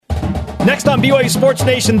Next on BYU Sports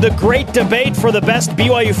Nation, the great debate for the best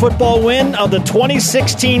BYU football win of the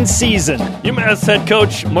 2016 season. UMass head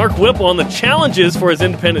coach Mark Whipple on the challenges for his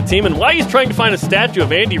independent team and why he's trying to find a statue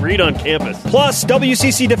of Andy Reid on campus. Plus,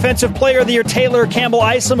 WCC Defensive Player of the Year Taylor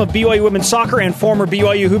Campbell-Isom of BYU Women's Soccer and former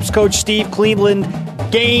BYU Hoops coach Steve Cleveland.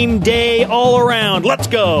 Game day all around. Let's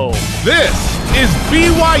go. This is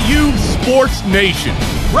BYU Sports Nation,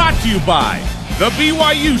 brought to you by the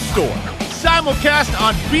BYU Store. Simulcast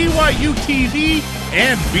on BYU TV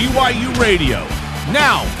and BYU Radio.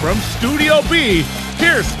 Now, from Studio B,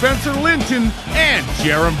 here's Spencer Linton and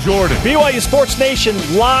Jarom Jordan. BYU Sports Nation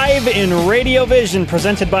live in Radio Vision,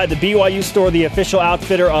 presented by the BYU Store, the official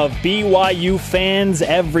outfitter of BYU fans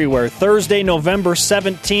everywhere. Thursday, November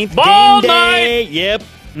 17th. Ball game day. night! Yep.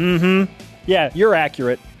 Mm-hmm. Yeah, you're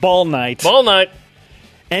accurate. Ball night. Ball night.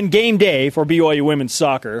 And game day for BYU Women's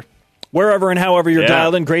Soccer. Wherever and however you're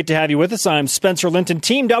dialed in, great to have you with us. I'm Spencer Linton,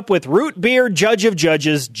 teamed up with Root Beer Judge of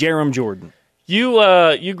Judges, Jarom Jordan.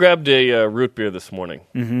 You grabbed a root beer this morning,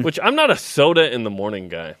 which I'm not a soda in the morning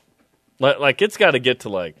guy. Like it's got to get to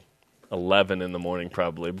like 11 in the morning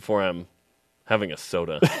probably before I'm having a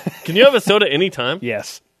soda. Can you have a soda anytime?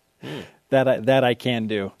 Yes. That I can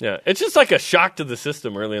do. Yeah, it's just like a shock to the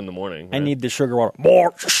system early in the morning. Right? I need the sugar water.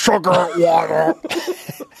 More sugar water.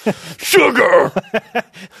 Sugar!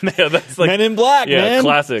 Yeah, that's like Men in Black, man. Yeah,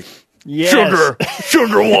 classic. Yes.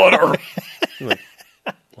 Sugar water. Like,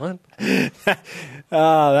 what?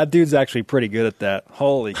 That dude's actually pretty good at that.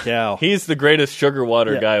 Holy cow. He's the greatest sugar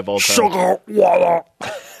water guy of all time. Sugar water.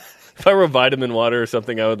 If I were vitamin water or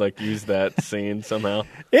something, I would like use that scene somehow.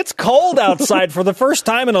 It's cold outside for the first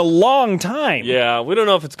time in a long time. Yeah, we don't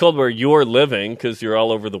know if it's cold where you're living because you're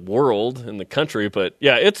all over the world in the country, but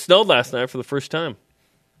yeah, it snowed last night for the first time.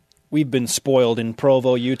 We've been spoiled in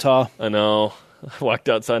Provo, Utah. I know. I walked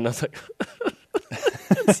outside and I was like,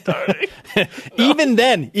 it's starting. No. Even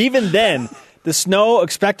then, the snow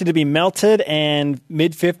expected to be melted and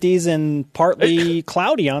mid-50s and partly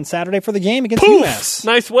cloudy on Saturday for the game against UMass.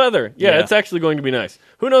 Nice weather. Yeah, it's actually going to be nice.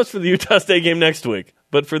 Who knows for the Utah State game next week?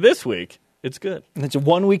 But for this week, it's good. And it's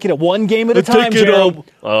one game at a time,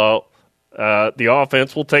 Jarom. The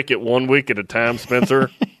offense will take it 1 week at a time, Spencer.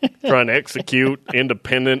 Trying to execute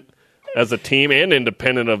independent as a team and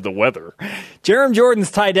independent of the weather. Jarom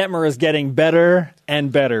Jordan's Ty Detmer is getting better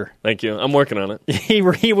and better. Thank you. I'm working on it. He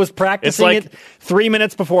was practicing it 3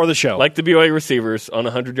 minutes before the show. Like the BYU receivers on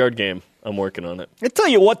a 100-yard game. I'm working on it. I tell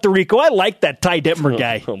you what, Dorico, I like that Ty Detmer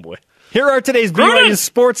guy. Oh, boy. Here are today's BYU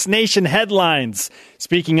Sports Nation headlines.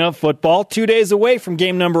 Speaking of football, 2 days away from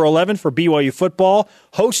game number 11 for BYU football.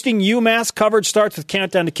 Hosting UMass, coverage starts with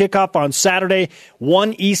countdown to kickoff on Saturday,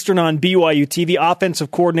 1 Eastern on BYU TV.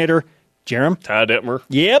 Offensive coordinator Jarom. Ty Detmer.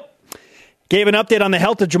 Yep. Gave an update on the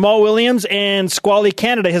health of Jamal Williams and Squally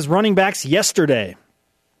Canada, his running backs, yesterday.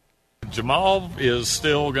 Jamal is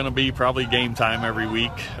still going to be probably game time every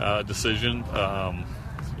week decision.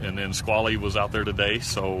 And then Squally was out there today,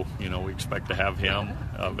 so, we expect to have him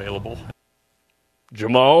available.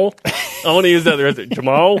 Jamal? I want to use that the rest of it.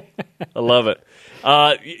 Jamal? I love it.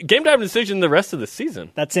 Game time decision the rest of the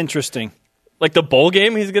season. That's interesting. Like the bowl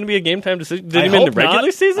game, he's going to be a game time decision? Did he mean the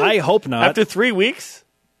regular season? I hope not. After 3 weeks?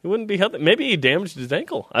 He wouldn't be healthy. Maybe he damaged his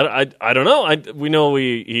ankle. I don't know. We know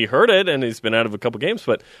he hurt it, and he's been out of a couple games,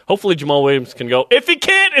 but hopefully Jamal Williams can go. If he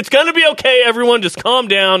can't, it's going to be okay. Everyone just calm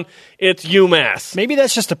down. It's UMass. Maybe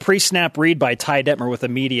that's just a pre-snap read by Ty Detmer with the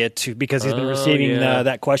media, because he's been receiving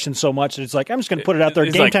that question so much that it's like, I'm just going to put it out there,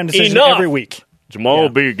 game time decision every week. Jamal will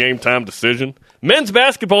be a game time decision. Men's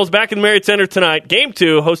basketball is back in the Marriott Center tonight. Game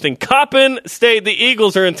 2, hosting Coppin State. The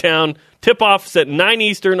Eagles are in town. Tip-off is at 9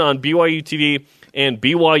 Eastern on BYU TV and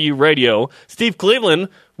BYU Radio. Steve Cleveland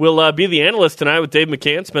will be the analyst tonight with Dave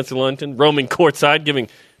McCann, Spencer Linton, roaming courtside, giving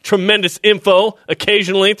tremendous info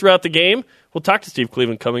occasionally throughout the game. We'll talk to Steve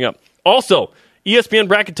Cleveland coming up. Also, ESPN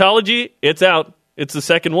Bracketology, it's out. It's the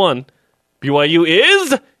second one. BYU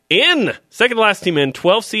is in. Second to last team in,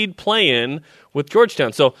 12-seed play-in with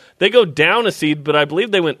Georgetown. So they go down a seed, but I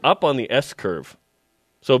believe they went up on the S curve.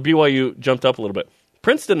 So BYU jumped up a little bit.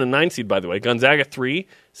 Princeton a 9-seed, by the way. Gonzaga 3,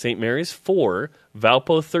 St. Mary's 4,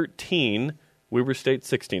 Valpo 13, Weber State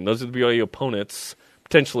 16. Those are the BYU opponents,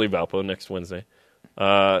 potentially Valpo next Wednesday,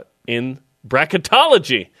 in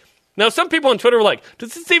bracketology. Now, some people on Twitter were like,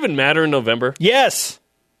 does this even matter in November? Yes.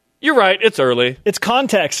 You're right. It's early. It's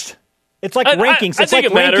context. It's like rankings. I think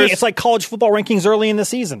it matters. It's like college football rankings early in the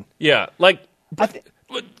season. Yeah.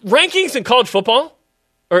 Rankings in college football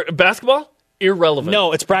or basketball? Irrelevant.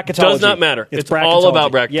 No, it's bracketology. Does not matter. It's all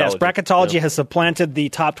about bracketology. Yes, bracketology has supplanted the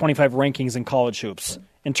top 25 rankings in college hoops.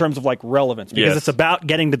 in terms of relevance because it's about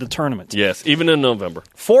getting to the tournament. Yes, even in November.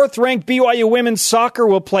 4th-ranked BYU women's soccer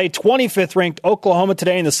will play 25th-ranked Oklahoma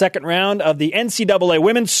today in the second round of the NCAA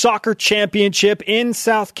Women's Soccer Championship in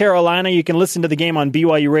South Carolina. You can listen to the game on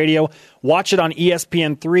BYU Radio. Watch it on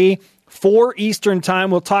ESPN3. 4 Eastern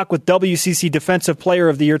time, we'll talk with WCC Defensive Player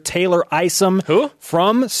of the Year, Taylor Isom. Who?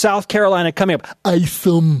 From South Carolina coming up.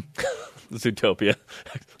 Isom. Zootopia.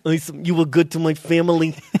 Isom, you were good to my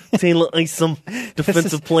family. Taylor Isom,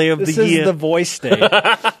 Defensive Player of the Year. This is the voice day.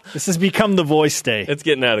 This has become the voice day. It's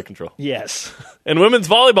getting out of control. Yes. And women's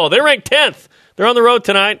volleyball, they're ranked 10th. They're on the road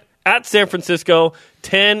tonight at San Francisco.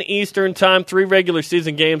 10 Eastern time, 3 regular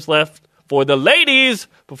season games left for the ladies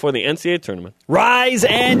before the NCAA tournament. Rise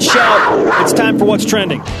and shout. It's time for What's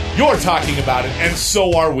Trending. You're talking about it, and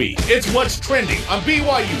so are we. It's What's Trending on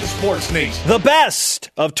BYU Sports Nation. The best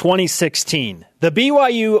of 2016. The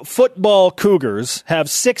BYU football Cougars have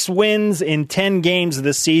 6 wins in 10 games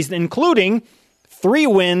this season, including 3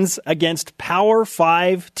 wins against Power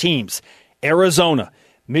 5 teams. Arizona,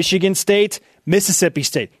 Michigan State, Mississippi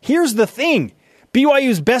State. Here's the thing.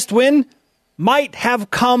 BYU's best win might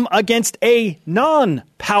have come against a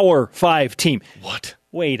non-Power 5 team. What?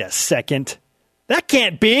 Wait a second. That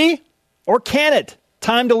can't be. Or can it?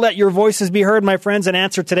 Time to let your voices be heard, my friends, and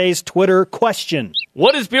answer today's Twitter question.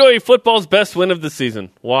 What is BYU football's best win of the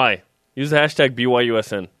season? Why? Use the hashtag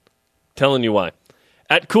BYUSN. Telling you why.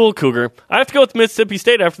 At Cool Cougar, I have to go with Mississippi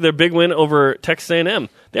State after their big win over Texas A&M.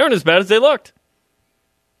 They aren't as bad as they looked.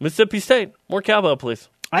 Mississippi State. More cowbell, please.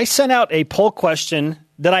 I sent out a poll question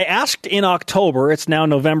that I asked in October. It's now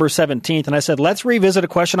November 17th, and I said, let's revisit a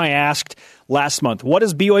question I asked last month. What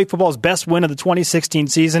is BYU football's best win of the 2016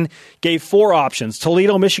 season? Gave 4 options: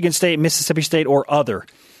 Toledo, Michigan State, Mississippi State, or other.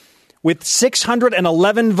 With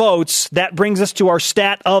 611 votes, that brings us to our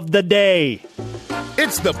stat of the day.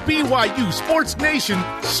 It's the BYU Sports Nation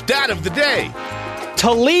Stat of the Day.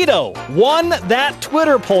 Toledo won that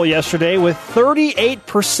Twitter poll yesterday with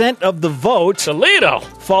 38% of the vote. Toledo!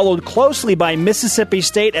 Followed closely by Mississippi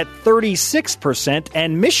State at 36%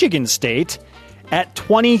 and Michigan State at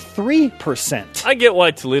 23%. I get why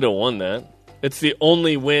Toledo won that. It's the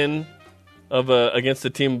only win of against a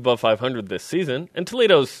team above 500 this season. And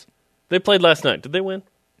they played last night. Did they win?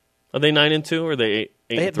 Are they 9-2 or are they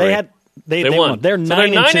 8-3? They won. They're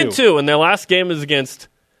 9-2. And their last game is against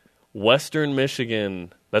Western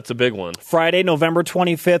Michigan. That's a big one. Friday, November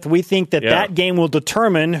 25th. We think that game will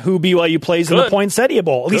determine who BYU plays in the Poinsettia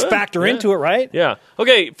Bowl. At least factor into it, right? Yeah.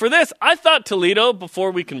 Okay, for this, I thought Toledo,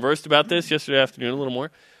 before we conversed about this yesterday afternoon a little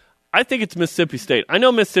more, I think it's Mississippi State. I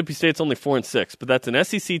know Mississippi State's only 4-6, but that's an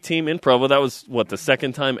SEC team in Provo. That was, the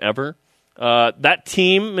second time ever? That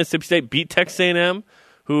team, Mississippi State, beat Texas A&M,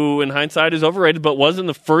 who in hindsight is overrated, but was in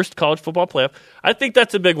the first college football playoff. I think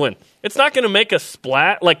that's a big win. It's not going to make a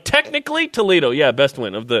splat. Technically, Toledo, best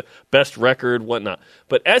win of the best record, whatnot.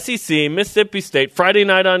 But SEC, Mississippi State, Friday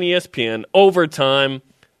night on ESPN, overtime.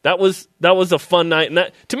 That was a fun night.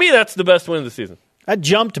 And to me, that's the best win of the season. That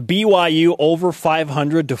jumped BYU over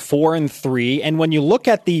 500 to 4-3. And when you look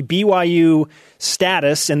at the BYU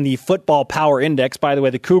status in the Football Power Index, by the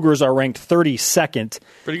way, the Cougars are ranked 32nd.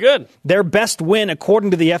 Pretty good. Their best win,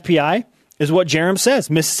 according to the FPI, is what Jarom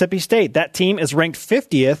says, Mississippi State. That team is ranked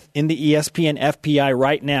 50th in the ESPN FPI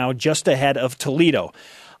right now, just ahead of Toledo.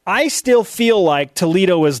 I still feel like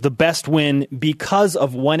Toledo is the best win because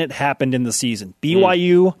of when it happened in the season.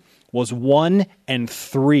 BYU was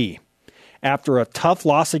 1-3. After a tough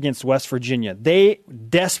loss against West Virginia. They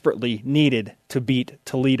desperately needed to beat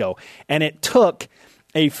Toledo, and it took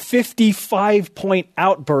a 55-point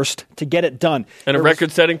outburst to get it done. And a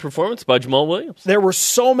record-setting performance by Jamal Williams. There were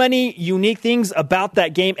so many unique things about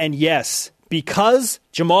that game, and yes, because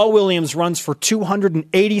Jamal Williams runs for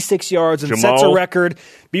 286 yards and sets a record,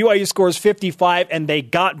 BYU scores 55, and they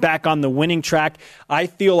got back on the winning track. I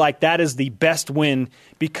feel like that is the best win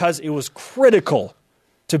because it was critical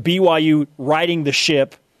to BYU riding the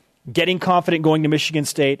ship, getting confident going to Michigan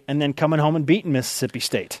State, and then coming home and beating Mississippi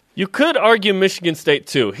State. You could argue Michigan State,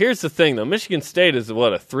 too. Here's the thing, though. Michigan State is, a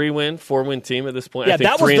 3-win, 4-win team at this point? Yeah, I think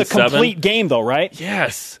that was the complete game, though, right?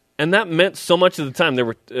 Yes. And that meant so much of the time.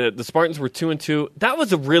 The Spartans were 2-2. That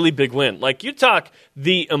was a really big win. You talk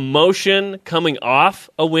the emotion coming off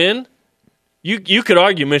a win, you could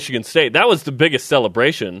argue Michigan State. That was the biggest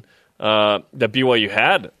celebration that BYU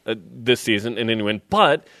had this season in any win.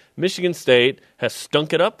 But Michigan State has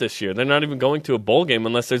stunk it up this year. They're not even going to a bowl game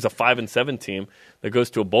unless there's a 5-7 team that goes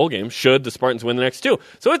to a bowl game, should the Spartans win the next 2.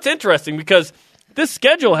 So it's interesting because this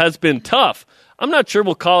schedule has been tough. I'm not sure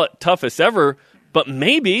we'll call it toughest ever, but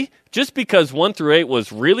maybe just because 1-8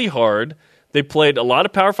 was really hard, They played a lot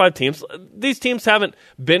of Power 5 teams. These teams haven't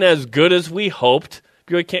been as good as we hoped.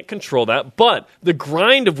 BYU can't control that. But the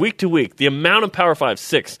grind of week to week, the amount of Power 5,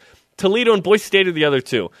 6. Toledo and Boise State are the other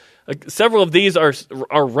two. Several of these are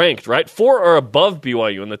ranked, right? 4 are above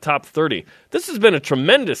BYU in the top 30. This has been a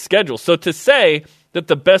tremendous schedule. So to say that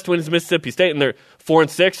the best win is Mississippi State and they're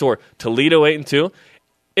 4-6 or Toledo 8-2,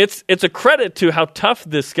 it's a credit to how tough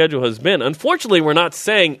this schedule has been. Unfortunately, we're not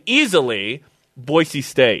saying easily Boise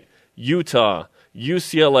State, Utah,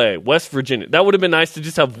 UCLA, West Virginia. That would have been nice to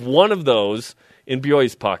just have one of those in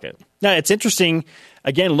BYU's pocket. Now, it's interesting,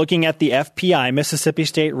 again, looking at the FPI, Mississippi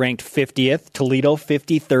State ranked 50th, Toledo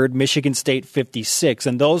 53rd, Michigan State 56th.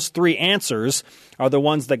 And those three answers are the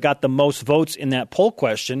ones that got the most votes in that poll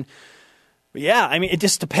question. But yeah, I mean, it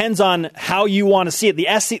just depends on how you want to see it.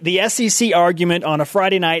 The SEC argument on a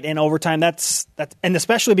Friday night in overtime, that's and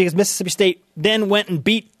especially because Mississippi State then went and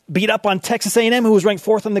beat up on Texas A&M, who was ranked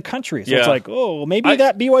 4th in the country. So it's like, maybe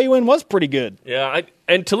that BYU win was pretty good. Yeah,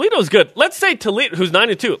 and Toledo's good. Let's say Toledo, who's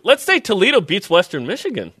 9-2, let's say Toledo beats Western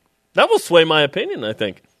Michigan. That will sway my opinion, I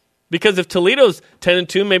think. Because if Toledo's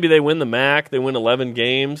 10-2, maybe they win the MAC, they win 11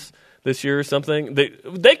 games this year or something.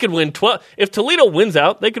 They could win 12. If Toledo wins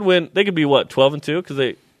out, they could be what, 12-2, because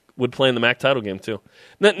they would play in the MAC title game too.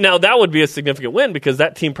 Now that would be a significant win because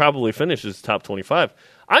that team probably finishes top 25.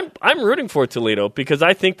 I'm rooting for Toledo because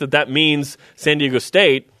I think that means San Diego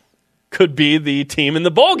State could be the team in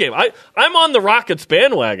the bowl game. I'm on the Rockets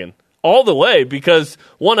bandwagon all the way because,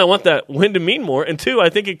 one, I want that win to mean more, and two, I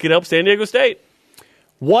think it could help San Diego State.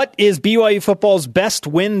 What is BYU football's best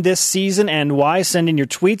win this season and why? Send in your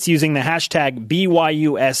tweets using the hashtag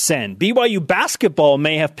BYUSN. BYU basketball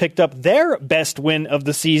may have picked up their best win of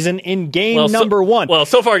the season in game number 1. Well,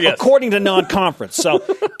 so far, yes. According to non-conference. So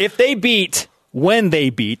if they beat, when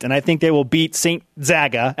they beat, and I think they will beat St.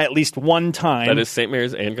 Zaga at least one time. That is St.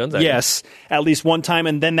 Mary's and Gonzaga. Yes, at least one time,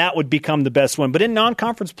 and then that would become the best win. But in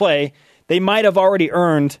non-conference play, they might have already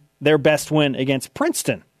earned their best win against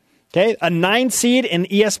Princeton. Okay, a 9 seed in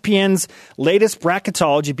ESPN's latest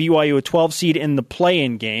bracketology, BYU a 12 seed in the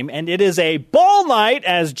play-in game, and it is a ball night,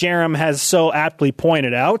 as Jarom has so aptly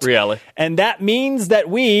pointed out. Really. And that means that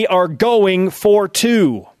we are going for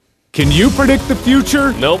 2. Can you predict the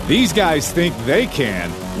future? Nope. These guys think they can.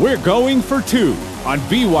 We're going for 2 on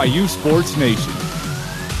BYU Sports Nation.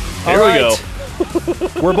 Here we go.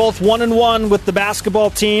 We're both 1-1 with the basketball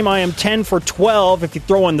team. I am 10 for 12. If you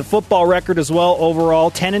throw in the football record as well, overall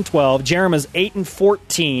 10 and 12. Jarom is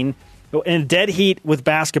 8-14 in a dead heat with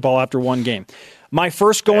basketball after one game. My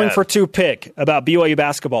first going for 2 pick about BYU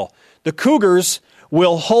basketball: the Cougars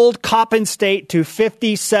will hold Coppin State to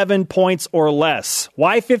 57 points or less.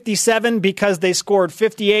 Why 57? Because they scored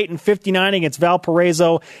 58 and 59 against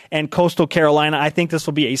Valparaiso and Coastal Carolina. I think this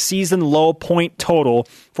will be a season-low point total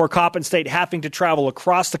for Coppin State, having to travel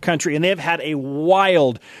across the country, and they've had a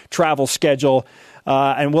wild travel schedule.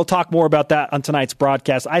 And we'll talk more about that on tonight's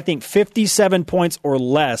broadcast. I think 57 points or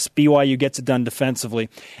less, BYU gets it done defensively.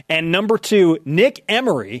 And number 2, Nick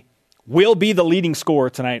Emery will be the leading scorer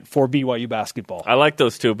tonight for BYU basketball. I like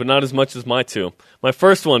those 2, but not as much as my 2. My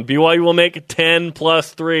first one, BYU will make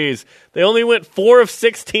 10-plus threes. They only went 4 of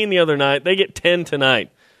 16 the other night. They get 10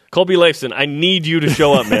 tonight. Colby Leifson, I need you to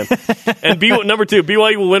show up, man. And number 2,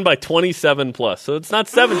 BYU will win by 27-plus. So it's not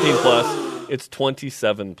 17-plus. It's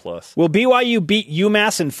 27-plus. Will BYU beat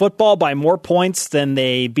UMass in football by more points than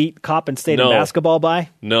they beat Coppin State in basketball by?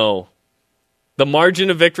 No. The margin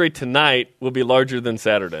of victory tonight will be larger than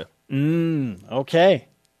Saturday. Okay.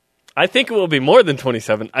 I think it will be more than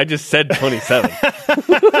 27. I just said 27.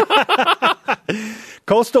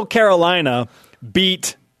 Coastal Carolina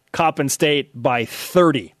beat Coppin State by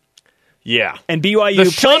 30. Yeah. And BYU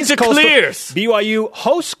the Chanticleers. BYU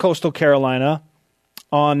hosts Coastal Carolina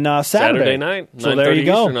on Saturday night. So there you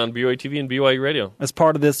go. Eastern on BYU TV and BYU Radio. As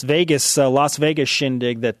part of this Las Vegas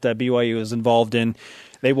shindig that BYU is involved in.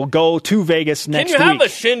 They will go to Vegas next week. Can you have a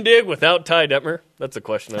shindig without Ty Detmer? That's a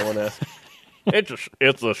question I want to ask.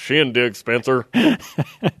 It's a shindig, Spencer.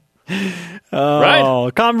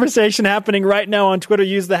 Right? Conversation happening right now on Twitter.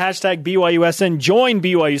 Use the hashtag BYUSN. Join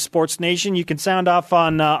BYU Sports Nation. You can sound off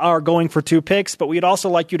on our going for 2 picks, but we'd also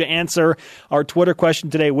like you to answer our Twitter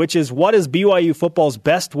question today, which is, what is BYU football's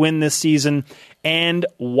best win this season and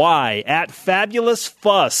why? At Fabulous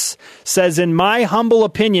Fuss says, in my humble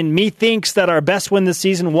opinion, methinks that our best win this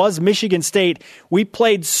season was Michigan State. We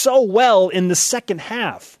played so well in the second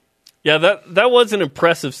half. Yeah, that was an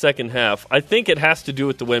impressive second half. I think it has to do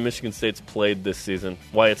with the way Michigan State's played this season,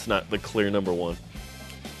 why it's not the clear number 1.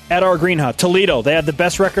 At our Greenhut, Toledo, they have the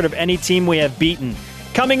best record of any team we have beaten.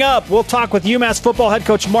 Coming up, we'll talk with UMass football head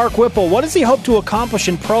coach Mark Whipple. What does he hope to accomplish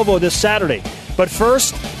in Provo this Saturday? But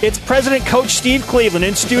first, it's President Coach Steve Cleveland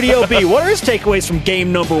in Studio B. What are his takeaways from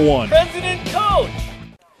game number 1? President Coach!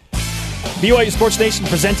 BYU Sports Nation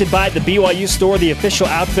presented by the BYU Store, the official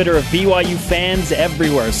outfitter of BYU fans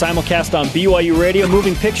everywhere. Simulcast on BYU Radio,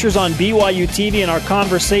 moving pictures on BYU TV, and our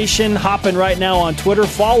conversation hopping right now on Twitter.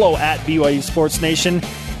 Follow at BYU Sports Nation.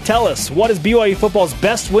 Tell us, what is BYU football's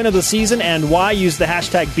best win of the season and why? Use the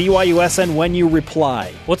hashtag BYUSN when you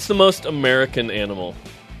reply. What's the most American animal?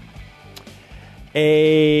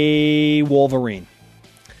 A Wolverine.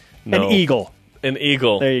 No. An eagle. An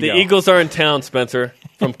eagle. There you the go. Eagles are in town, Spencer,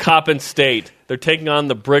 from Coppin State. They're taking on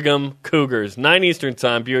the Brigham Cougars. 9 Eastern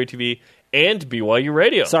Time, BYU TV and BYU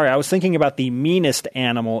Radio. Sorry, I was thinking about the meanest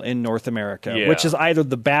animal in North America, Yeah. which is either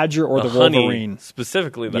the badger or the honey, Wolverine.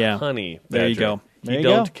 specifically the honey badger. There you go. There He you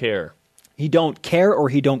don't go. care. He don't care or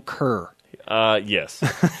he don't cur. Yes.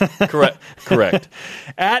 Correct.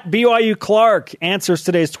 At BYU Clark answers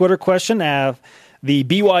today's Twitter question. The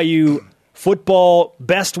BYU football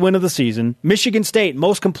best win of the season. Michigan State,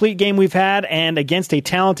 most complete game we've had, and against a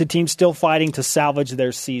talented team still fighting to salvage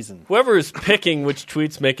their season. Whoever is picking which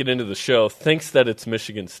tweets make it into the show thinks that it's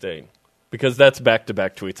Michigan State, because that's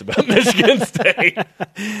back-to-back tweets about Michigan State.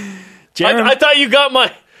 I thought you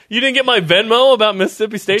got you didn't get my Venmo about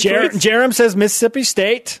Mississippi State tweets? Jarom says Mississippi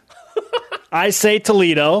State. I say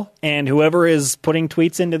Toledo, and whoever is putting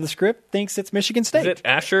tweets into the script thinks it's Michigan State. Is it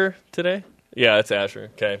Asher today? Yeah, it's Asher.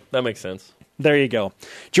 Okay, that makes sense. There you go.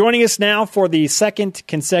 Joining us now for the second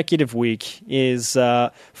consecutive week is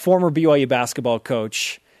former BYU basketball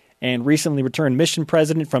coach and recently returned mission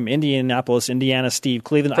president from Indianapolis, Indiana, Steve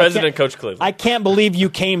Cleveland. President Coach Cleveland. I can't believe you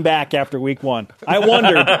came back after week 1. I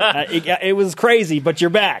wondered. It was crazy, but you're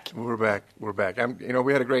back. We're back.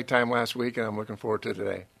 We had a great time last week, and I'm looking forward to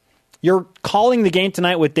today. You're calling the game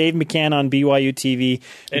tonight with Dave McCann on BYU TV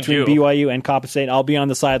between BYU and Coppin State. I'll be on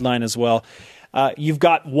the sideline as well. You've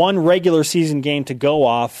got one regular season game to go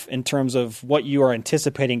off in terms of what you are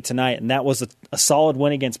anticipating tonight, and that was a solid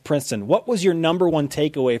win against Princeton. What was your number one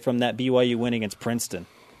takeaway from that BYU win against Princeton?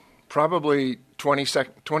 Probably 20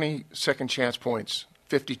 second chance points,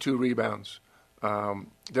 52 rebounds.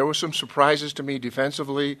 There were some surprises to me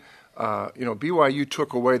defensively. BYU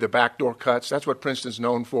took away the backdoor cuts. That's what Princeton's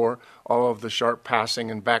known for, all of the sharp passing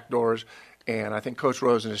and backdoors. And I think Coach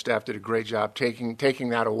Rose and his staff did a great job taking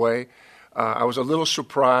that away. I was a little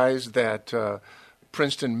surprised that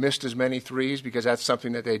Princeton missed as many threes because that's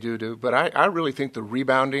something that they do. But I really think the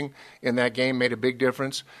rebounding in that game made a big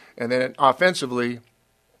difference. And then offensively,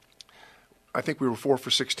 I think we were 4 for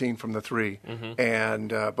 16 from the three,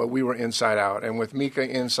 but we were inside out. And with Mika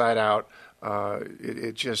inside out,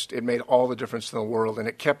 it made all the difference in the world. And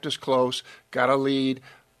it kept us close, got a lead.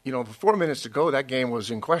 With 4 minutes to go, that game was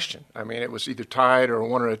in question. I mean, it was either tied or a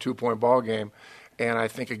 1 or a 2-point ball game. And I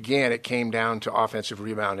think, again, it came down to offensive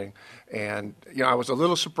rebounding. And, I was a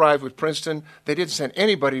little surprised with Princeton. They didn't send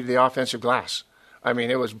anybody to the offensive glass. I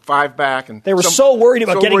mean, it was 5 back. And they were so worried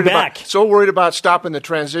about getting back. So worried about stopping the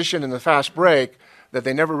transition and the fast break that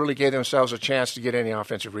they never really gave themselves a chance to get any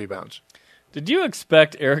offensive rebounds. Did you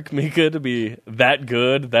expect Eric Mika to be that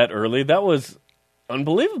good that early? That was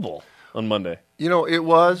unbelievable on Monday. It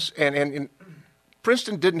was. And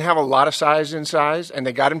Princeton didn't have a lot of size, and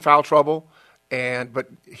they got in foul trouble. But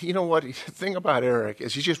you know what? The thing about Eric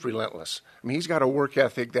is he's just relentless. I mean, he's got a work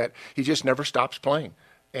ethic that he just never stops playing.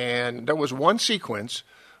 And there was one sequence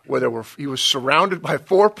where he was surrounded by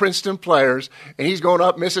 4 Princeton players, and he's going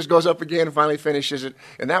up, misses, goes up again, and finally finishes it.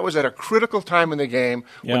 And that was at a critical time in the game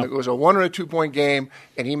when it was a 1 or a 2-point game,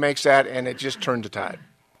 and he makes that, and it just turned the tide.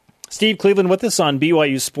 Steve Cleveland with us on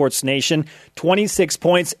BYU Sports Nation. 26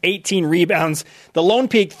 points, 18 rebounds. The Lone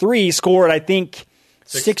Peak 3 scored, I think,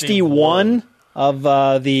 61 of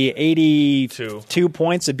the 82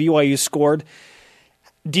 points that BYU scored.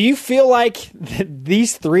 Do you feel like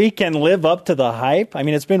these 3 can live up to the hype? I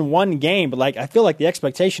mean, it's been one game, but I feel like the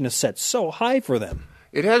expectation is set so high for them.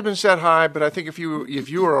 It has been set high, but I think if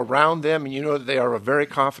you are around them and you know that they are a very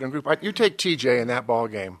confident group, you take TJ in that ball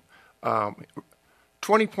game.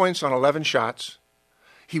 20 points on 11 shots.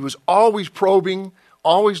 He was always probing,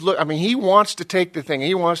 always look. I mean, he wants to take the thing.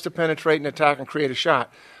 He wants to penetrate and attack and create a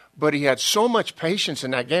shot. But he had so much patience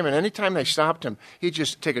in that game, and anytime they stopped him, he'd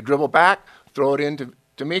just take a dribble back, throw it into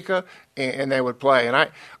Mika, and they would play. And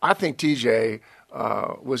I think TJ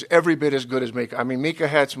was every bit as good as Mika. I mean, Mika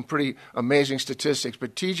had some pretty amazing statistics,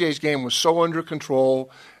 but TJ's game was so under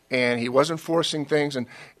control, and he wasn't forcing things. And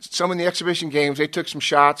some in the exhibition games, they took some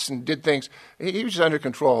shots and did things. He was just under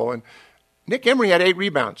control. And Nick Emery had 8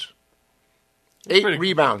 rebounds. 8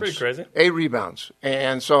 rebounds. Pretty crazy. 8 rebounds.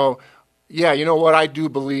 And so, yeah, you know what? I do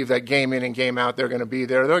believe that game in and game out, they're going to be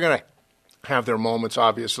there. They're going to have their moments,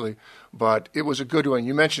 obviously. But it was a good one.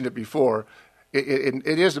 You mentioned it before. It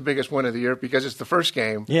is the biggest win of the year because it's the first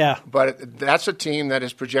game. Yeah. But that's a team that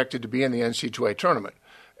is projected to be in the NCAA tournament.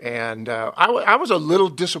 And I was a little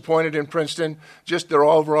disappointed in Princeton, just their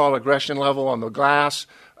overall aggression level on the glass.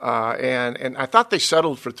 And I thought they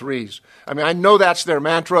settled for threes. I mean, I know that's their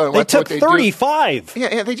mantra. And they that's took what they 35. do.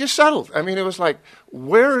 Yeah, they just settled. I mean, it was like,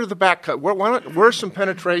 where are the back cut? Where's some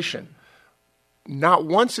penetration? Not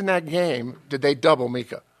once in that game did they double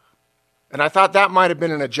Mika. And I thought that might have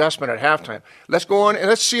been an adjustment at halftime. Let's go on and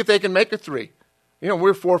let's see if they can make a three. You know,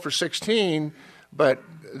 we're 4 for 16, but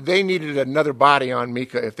they needed another body on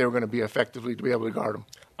Mika if they were going to be effectively to be able to guard him.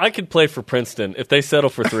 I could play for Princeton. If they settle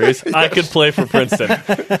for threes, I could play for Princeton.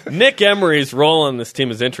 Nick Emery's role on this team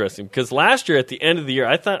is interesting because last year at the end of the year,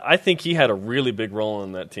 I think he had a really big role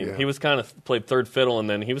on that team. Yeah. He was kind of played third fiddle, and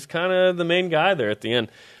then he was kind of the main guy there at the end.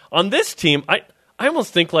 On this team, I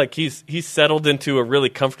almost think like he's settled into a really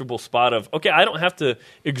comfortable spot of, okay, I don't have to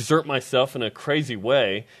exert myself in a crazy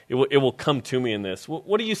way. It will come to me in this.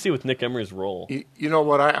 What do you see with Nick Emery's role? You know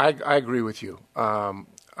what? I agree with you.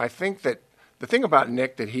 I think that the thing about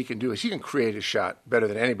Nick that he can do is he can create a shot better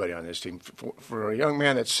than anybody on this team. For a young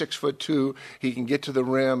man that's 6'2", he can get to the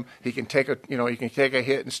rim. He can take a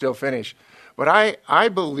hit and still finish. But I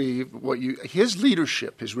believe his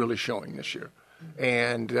leadership is really showing this year.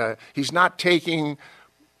 And he's not taking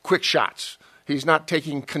quick shots. He's not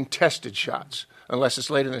taking contested shots unless it's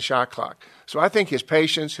late in the shot clock. So I think his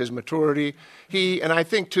patience, his maturity, and I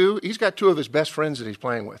think, too, he's got 2 of his best friends that he's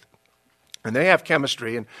playing with. And they have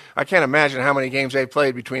chemistry, and I can't imagine how many games they've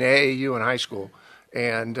played between AAU and high school.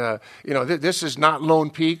 And, this is not Lone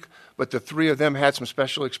Peak, but the 3 of them had some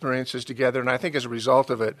special experiences together. And I think as a result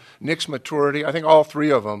of it, Nick's maturity, I think all 3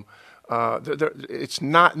 of them,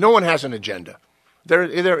 no one has an agenda.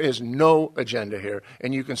 There is no agenda here,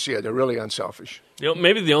 and you can see it. They're really unselfish.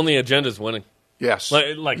 Maybe the only agenda is winning. Yes.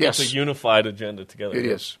 Yes. It's a unified agenda together. It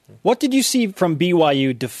is. What did you see from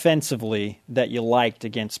BYU defensively that you liked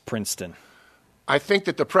against Princeton? I think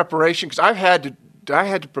that the preparation, because I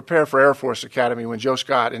had to prepare for Air Force Academy when Joe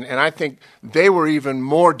Scott, and I think they were even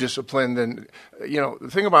more disciplined than, the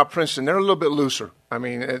thing about Princeton, they're a little bit looser. I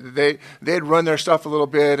mean, they'd run their stuff a little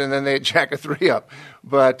bit, and then they'd jack a 3 up.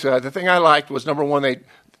 But the thing I liked was, number one,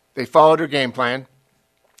 they followed their game plan.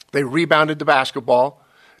 They rebounded the basketball.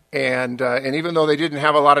 And even though they didn't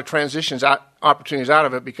have a lot of opportunities out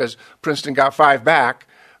of it because Princeton got 5 back,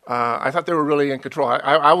 I thought they were really in control.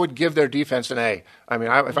 I would give their defense an A. I mean,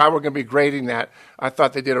 if I were going to be grading that, I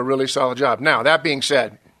thought they did a really solid job. Now, that being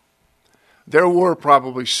said, there were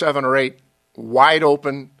probably 7 or 8 wide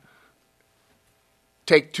open,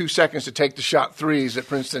 take 2 seconds to take the shot threes that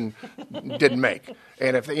Princeton didn't make.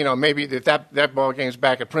 And if maybe if that ball game's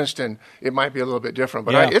back at Princeton, it might be a little bit different.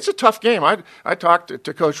 But it's a tough game. I talked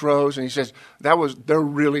to Coach Rose, and he says they're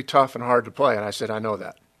really tough and hard to play. And I said, I know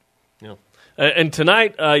that. Yeah. And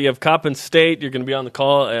tonight you have Coppin State. You're going to be on the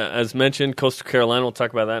call, as mentioned. Coastal Carolina. We'll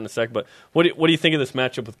talk about that in a sec. But what do you think of this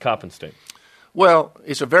matchup with Coppin State? Well,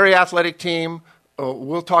 it's a very athletic team.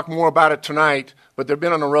 We'll talk more about it tonight. But they've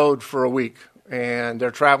been on the road for a week, and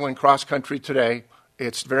they're traveling cross country today.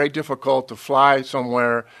 It's very difficult to fly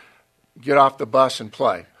somewhere, get off the bus, and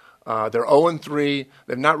play. They're 0-3.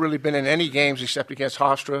 They've not really been in any games except against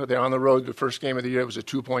Hofstra. They're on the road. The first game of the year, it was a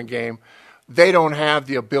 2-point game. They don't have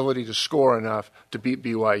the ability to score enough to beat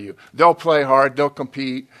BYU. They'll play hard. They'll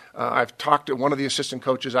compete. I've talked to one of the assistant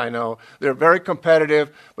coaches I know. They're very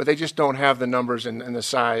competitive, but they just don't have the numbers and the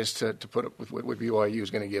size to put up with what BYU is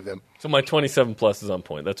going to give them. So my 27+ is on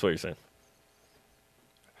point. That's what you're saying.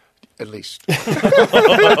 At least, here's.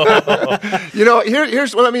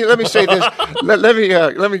 Well, let me say this.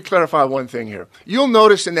 Let me clarify one thing here. You'll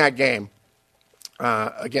notice in that game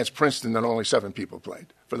against Princeton that only 7 people played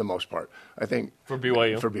for the most part. I think for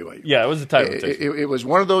BYU. For BYU, yeah, it was a tight rotation. It was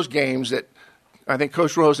one of those games that I think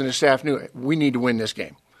Coach Rose and his staff knew we need to win this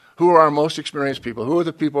game. Who are our most experienced people? Who are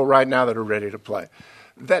the people right now that are ready to play?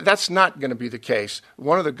 That's not going to be the case.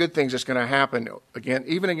 One of the good things that's going to happen, again,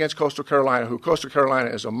 even against Coastal Carolina, who Coastal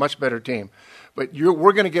Carolina is a much better team, but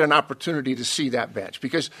we're going to get an opportunity to see that bench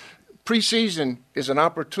because preseason is an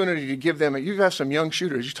opportunity to give them – you have some young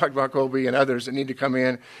shooters. You talked about Colby and others that need to come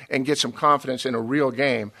in and get some confidence in a real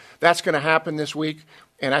game. That's going to happen this week,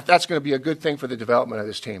 and that's going to be a good thing for the development of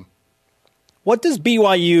this team. What does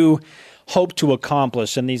BYU hope to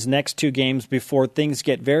accomplish in these next 2 games before things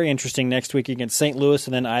get very interesting next week against St. Louis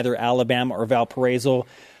and then either Alabama or Valparaiso,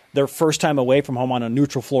 their first time away from home on a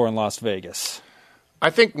neutral floor in Las Vegas? I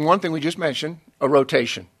think one thing we just mentioned, a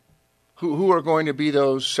rotation. Who are going to be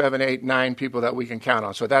those 7, 8, 9 people that we can count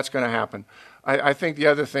on? So that's going to happen. I think the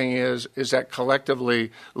other thing is that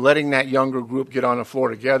collectively letting that younger group get on the floor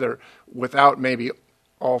together without maybe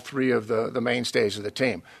all 3 of the mainstays of the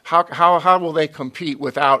team. How will they compete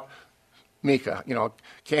without Mika?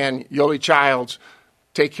 Can Yoli Childs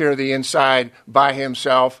take care of the inside by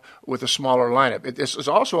himself with a smaller lineup? This is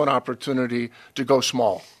also an opportunity to go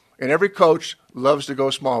small. And every coach loves to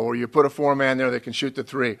go small, where you put a 4-man there that can shoot the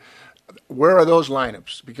 3. Where are those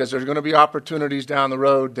lineups? Because there's going to be opportunities down the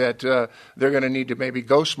road that they're going to need to maybe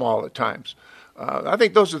go small at times. I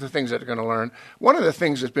think those are the things that they're going to learn. One of the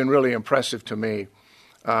things that's been really impressive to me,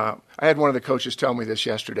 I had one of the coaches tell me this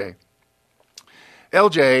yesterday.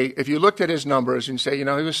 LJ, if you looked at his numbers and say, he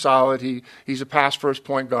was solid, he's a pass-first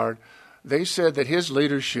point guard, they said that his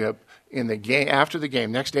leadership in the game, after the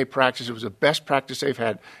game, next day practice, it was the best practice they've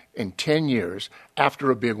had in 10 years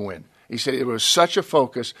after a big win. He said it was such a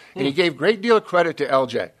focus, and he gave a great deal of credit to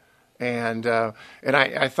LJ. And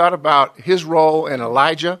I thought about his role and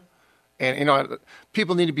Elijah. And,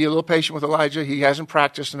 people need to be a little patient with Elijah. He hasn't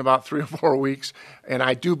practiced in about 3 or 4 weeks, and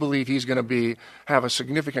I do believe he's going to have a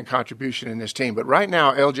significant contribution in this team. But right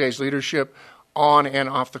now, LJ's leadership on and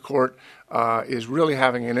off the court is really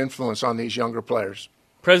having an influence on these younger players.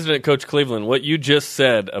 President Coach Cleveland, what you just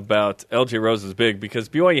said about LJ Rose is big, because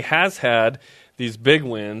BYU has had these big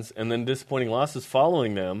wins and then disappointing losses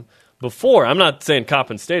following them before. I'm not saying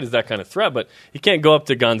Coppin State is that kind of threat, but you can't go up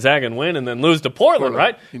to Gonzaga and win and then lose to Portland,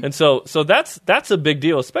 right? And so that's a big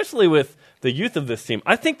deal, especially with the youth of this team.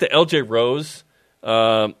 I think the LJ Rose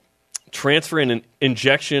transfer and an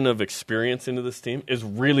injection of experience into this team is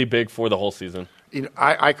really big for the whole season.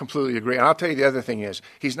 I completely agree. And I'll tell you the other thing is,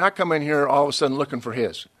 he's not coming here all of a sudden looking for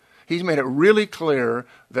his. He's made it really clear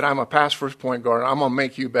that I'm a pass-first point guard. I'm going to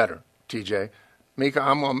make you better, TJ. Mika,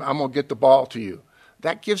 I'm going to get the ball to you.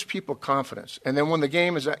 That gives people confidence. And then when the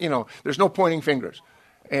game is, there's no pointing fingers.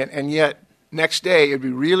 And yet, next day, it'd be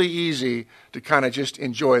really easy to kind of just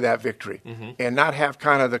enjoy that victory and not have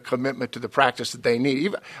kind of the commitment to the practice that they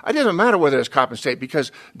need. It doesn't matter whether it's Coppin State,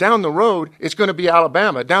 because down the road, it's going to be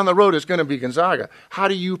Alabama. Down the road, it's going to be Gonzaga. How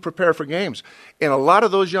do you prepare for games? And a lot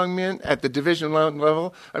of those young men at the division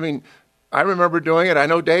level, I remember doing it. I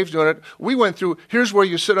know Dave's doing it. We went through, here's where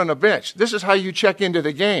you sit on a bench. This is how you check into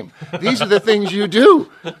the game. These are the things you do,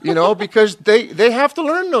 because they have to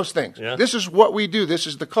learn those things. Yeah. This is what we do. This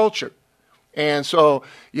is the culture. And so,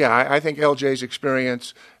 I think LJ's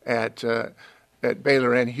experience at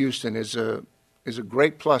Baylor and Houston is a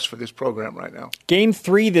great plus for this program right now. Game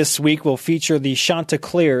 3 this week will feature the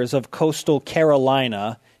Chanticleers of Coastal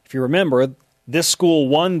Carolina. If you remember, this school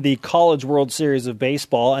won the College World Series of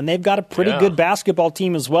Baseball, and they've got a pretty good basketball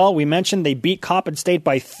team as well. We mentioned they beat Coppin State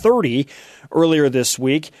by 30 earlier this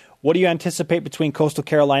week. What do you anticipate between Coastal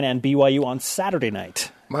Carolina and BYU on Saturday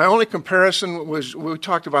night? My only comparison we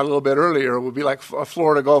talked about a little bit earlier, would be like a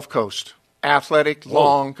Florida Gulf Coast. Athletic,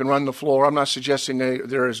 long, can run the floor. I'm not suggesting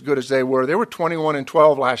they're as good as they were. They were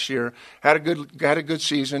 21-12 last year. Had a good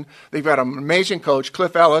season. They've got an amazing coach.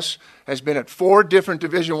 Cliff Ellis has been at 4 different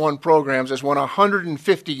Division I programs. Has won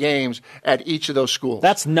 150 games at each of those schools.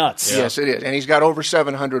 That's nuts. Yes, it is. And he's got over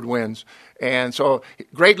 700 wins. And so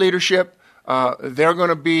great leadership. They're going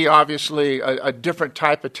to be obviously a different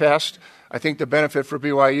type of test. I think the benefit for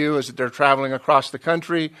BYU is that they're traveling across the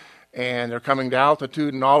country and they're coming to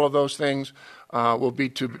altitude, and all of those things will be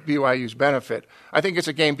to BYU's benefit. I think it's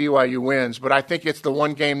a game BYU wins, but I think it's the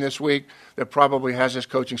one game this week that probably has this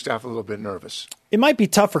coaching staff a little bit nervous. It might be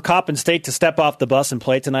tough for Coppin State to step off the bus and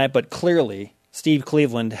play tonight, but clearly Steve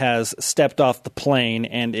Cleveland has stepped off the plane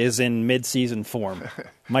and is in mid-season form.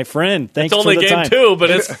 My friend, thanks for the time. It's only game 2, but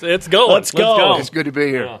it's going. Let's go. It's good to be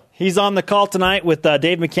here. Yeah. He's on the call tonight with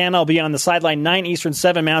Dave McCann. I'll be on the sideline 9 Eastern,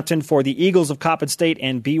 7 Mountain for the Eagles of Coppin State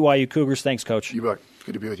and BYU Cougars. Thanks, Coach. You bet.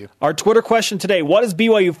 Good to be with you. Our Twitter question today, what is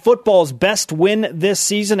BYU football's best win this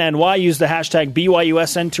season, and why? Use the hashtag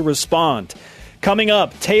BYUSN to respond. Coming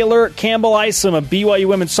up, Taylor Campbell-Isom of BYU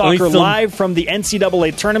Women's Soccer live from the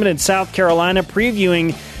NCAA tournament in South Carolina,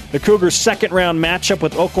 previewing the Cougars' second-round matchup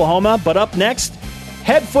with Oklahoma. But up next,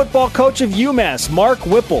 head football coach of UMass, Mark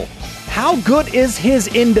Whipple. How good is his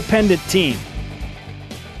independent team?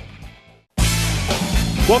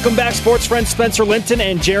 Welcome back, sports friends Spencer Linton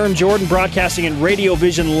and Jarom Jordan, broadcasting in Radio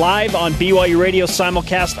Vision live on BYU Radio,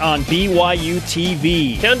 simulcast on BYU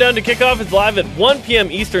TV. Countdown to kickoff is live at 1 p.m.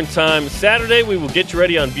 Eastern Time. Saturday, we will get you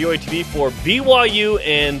ready on BYU TV for BYU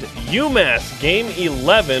and UMass, Game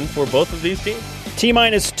 11 for both of these teams.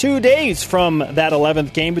 T-minus 2 days from that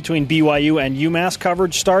 11th game between BYU and UMass.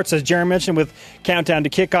 Coverage starts, as Jarom mentioned, with countdown to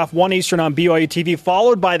kickoff, 1 Eastern on BYU TV,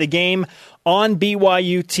 followed by the game on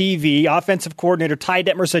BYU TV. Offensive coordinator Ty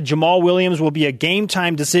Detmer said Jamal Williams will be a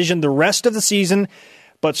game-time decision the rest of the season,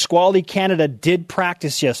 but Squally Canada did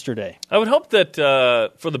practice yesterday. I would hope that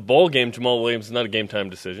for the bowl game, Jamal Williams is not a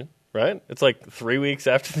game-time decision. Right? It's like 3 weeks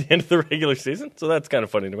after the end of the regular season, so that's kind of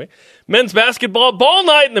funny to me. Men's basketball, ball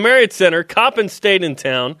night in the Marriott Center. Coppin State in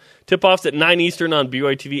town. Tip-offs at 9 Eastern on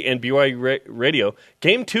BYU TV and BYU Radio.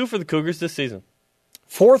 Game 2 for the Cougars this season.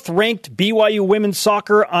 Fourth-ranked BYU women's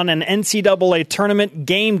soccer on an NCAA tournament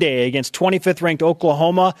game day against 25th-ranked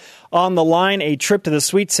Oklahoma. On the line, a trip to the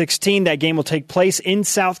Sweet 16. That game will take place in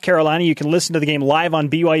South Carolina. You can listen to the game live on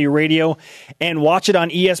BYU Radio and watch it on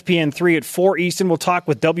ESPN3 at 4 Eastern. We'll talk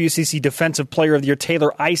with WCC Defensive Player of the Year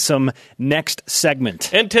Taylor Isom next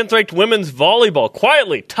segment. And 10th-ranked women's volleyball.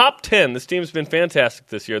 Quietly, top 10. This team's been fantastic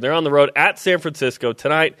this year. They're on the road at San Francisco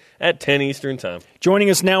tonight at 10 Eastern time. Joining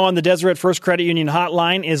us now on the Deseret First Credit Union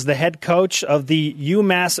hotline is the head coach of the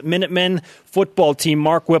UMass Minutemen football team,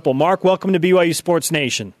 Mark Whipple. Mark, welcome to BYU Sports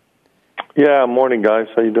Nation. Yeah, morning, guys.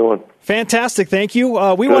 How you doing? Fantastic, thank you.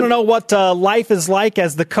 We want to know what life is like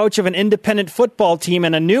as the coach of an independent football team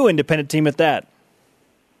and a new independent team at that.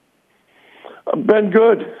 Been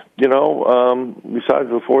good, besides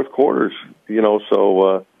the fourth quarters,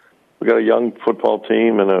 so we got a young football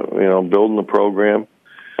team and, building the program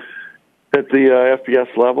at the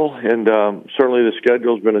FBS level, and certainly the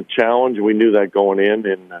schedule's been a challenge. We knew that going in,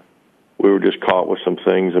 and we were just caught with some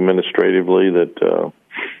things administratively that,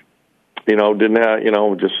 didn't have,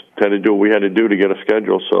 just had to do what we had to do to get a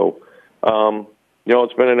schedule. So,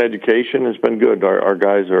 it's been an education. It's been good. Our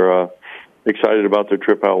guys are excited about their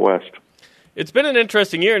trip out west. It's been an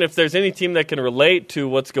interesting year, and if there's any team that can relate to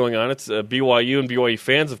what's going on, it's BYU and BYU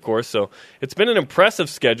fans, of course. So it's been an impressive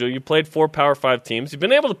schedule. You played 4 Power 5 teams. You've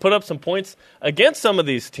been able to put up some points against some of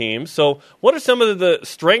these teams. So what are some of the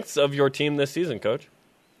strengths of your team this season, Coach?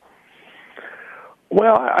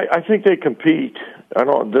 Well, I think they compete. I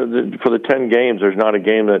don't for the 10 games, there's not a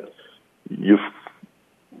game that you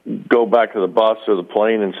go back to the bus or the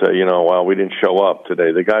plane and say, well, we didn't show up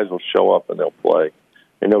today. The guys will show up and they'll play.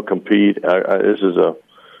 And they'll compete. This is a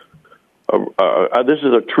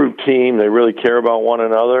true team. They really care about one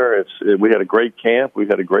another. We had a great camp. We've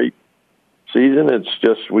had a great season.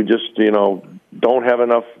 We don't have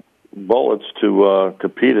enough bullets to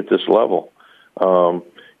compete at this level.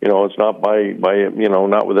 It's not by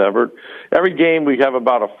not with effort. Every game we have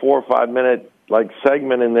about a 4 or 5 minute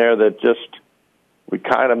segment in there that just we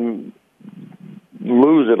kind of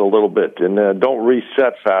lose it a little bit and don't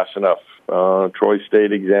reset fast enough. Troy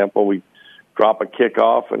State example, we drop a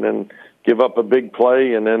kickoff and then give up a big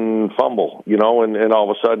play and then fumble, and all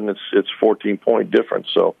of a sudden it's 14-point difference.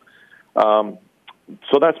 So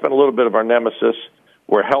that's been a little bit of our nemesis.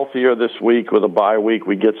 We're healthier this week with a bye week.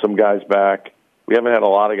 We get some guys back. We haven't had a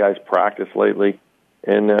lot of guys practice lately,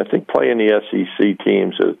 and I think playing the SEC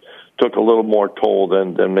teams took a little more toll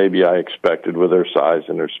than maybe I expected with their size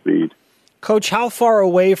and their speed. Coach, how far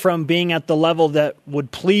away from being at the level that would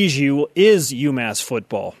please you is UMass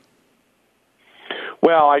football?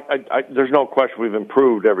 Well, there's no question we've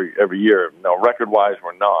improved every year. Now, record-wise,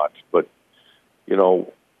 we're not. But,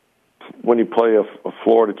 when you play a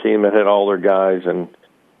Florida team that had all their guys, and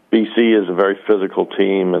BC is a very physical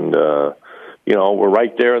team, and, we're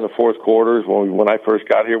right there in the fourth quarters. When I first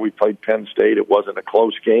got here, we played Penn State. It wasn't a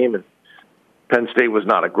close game, and Penn State was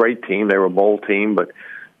not a great team. They were a bowl team, but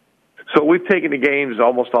so we've taken the games,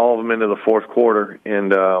 almost all of them, into the fourth quarter.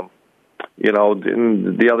 And, the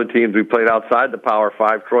other teams we played outside the Power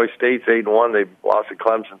 5, Troy State's 8-1. They lost to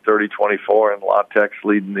Clemson 30-24, and La Tech's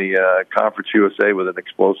leading the Conference USA with an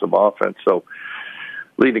explosive offense. So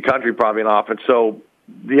leading the country probably in offense. So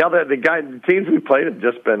the teams we played have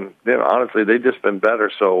just been, honestly, they've just been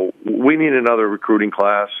better. So we need another recruiting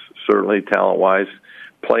class, certainly talent-wise,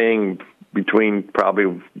 playing between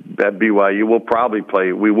probably at BYU.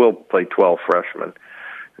 We will play 12 freshmen.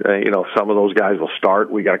 Some of those guys will start.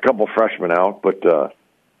 We got a couple freshmen out, but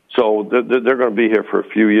so they're going to be here for a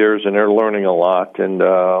few years, and they're learning a lot, and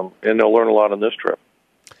they'll learn a lot on this trip.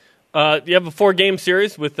 You have a 4-game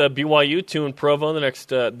series with BYU, 2 in Provo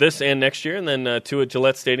this and next year, and then 2 at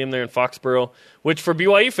Gillette Stadium there in Foxborough, which for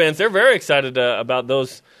BYU fans, they're very excited about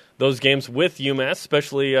those games with UMass,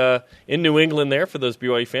 especially in New England there for those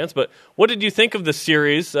BYU fans. But what did you think of the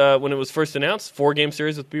series when it was first announced, 4-game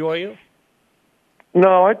series with BYU?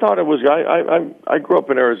 No, I thought it was. I grew up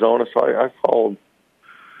in Arizona, so I've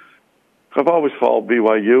always followed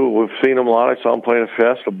BYU. We've seen them a lot. I saw them playing at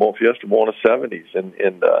Fiesta Bowl in the 70s, and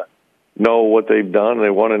know what they've done. They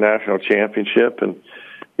won a national championship, and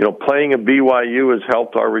playing at BYU has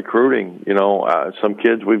helped our recruiting. Some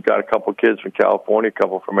kids, we've got a couple kids from California, a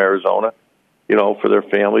couple from Arizona. For their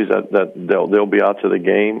families that they'll be out to the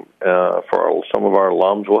game. For some of our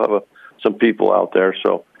alums, we'll have some people out there.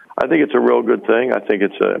 So I think it's a real good thing. I think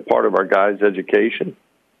it's a part of our guys' education.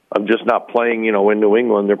 I'm just not playing, in New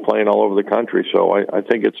England. They're playing all over the country. So I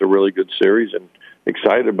think it's a really good series and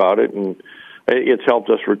excited about it. And it's helped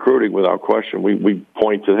us recruiting without question. We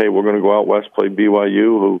point to, hey, we're going to go out west, play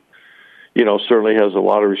BYU, who, certainly has a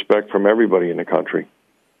lot of respect from everybody in the country.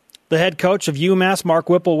 The head coach of UMass, Mark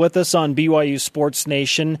Whipple, with us on BYU Sports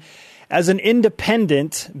Nation. As an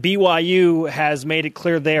independent, BYU has made it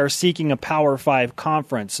clear they are seeking a Power 5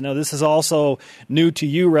 conference. Now, this is also new to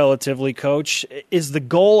you relatively, Coach. Is the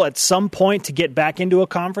goal at some point to get back into a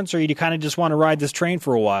conference, or do you kind of just want to ride this train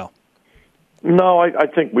for a while? No, I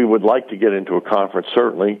think we would like to get into a conference,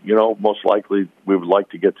 certainly. Most likely we would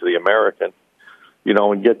like to get to the American,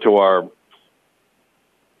 and get to our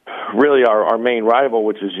main rival,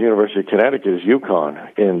 which is University of Connecticut, is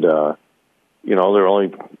UConn. And,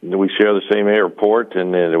 we share the same airport,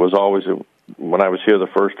 and it was always, when I was here the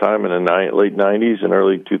first time in the late 90s and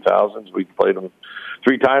early 2000s, we played them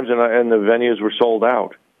 3 times, and the venues were sold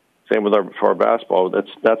out. Same with our basketball.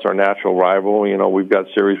 That's our natural rival. We've got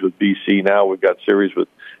series with BC now. We've got series with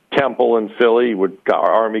Temple and Philly. We've got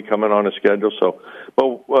our Army coming on a schedule. So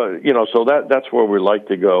that's where we like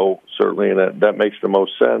to go, certainly, and that makes the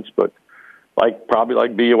most sense. But probably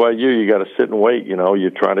like BYU, you got to sit and wait.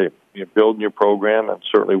 You're building your program, and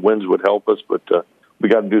certainly wins would help us. But we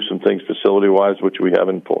got to do some things facility-wise, which we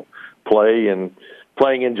haven't playing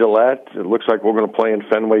in Gillette. It looks like we're going to play in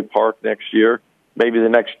Fenway Park next year, maybe the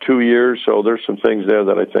next 2 years. So there's some things there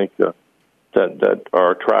that I think that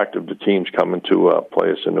are attractive to teams coming to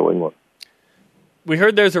play us in New England. We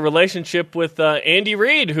heard there's a relationship with Andy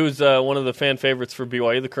Reid, who's one of the fan favorites for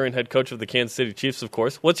BYU, the current head coach of the Kansas City Chiefs, of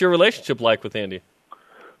course. What's your relationship like with Andy?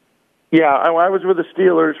 Yeah, I was with the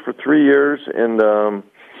Steelers for 3 years, and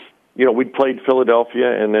we played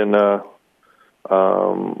Philadelphia, and then I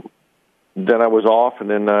was off, and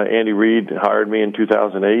then Andy Reid hired me in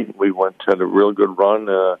 2008. We had a real good run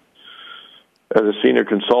as a senior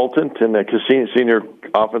consultant and a senior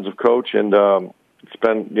offensive coach, and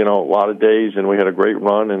spent a lot of days, and we had a great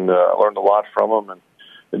run, and I learned a lot from him, and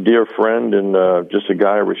a dear friend, and just a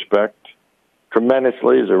guy I respect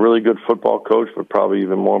tremendously. He's a really good football coach, but probably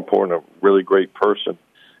even more important, a really great person.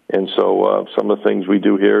 And so some of the things we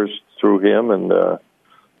do here is through him, and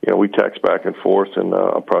we text back and forth, and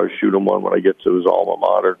I'll probably shoot him one when I get to his alma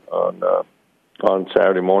mater on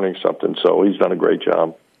Saturday morning or something. So he's done a great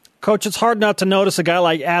job. Coach, it's hard not to notice a guy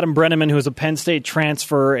like Adam Brenneman, who is a Penn State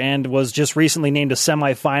transfer and was just recently named a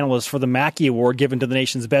semifinalist for the Mackey Award given to the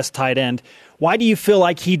nation's best tight end. Why do you feel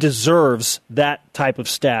like he deserves that type of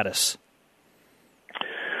status?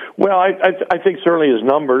 Well, I think certainly his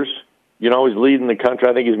numbers. He's leading the country.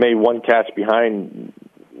 I think he's made one catch behind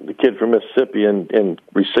the kid from Mississippi in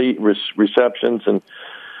receptions, and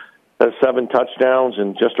has 7 touchdowns,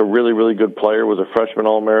 and just a really, really good player. Was a freshman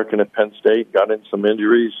All-American at Penn State, got in some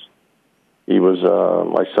injuries. He was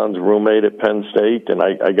my son's roommate at Penn State, and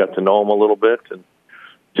I got to know him a little bit, and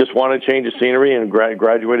just wanted to change the scenery, and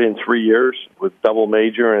graduated in 3 years with double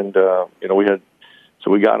major, and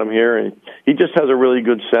we got him here, and he just has a really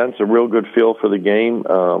good sense, a real good feel for the game,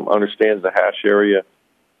 understands the hash area,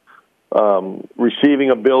 receiving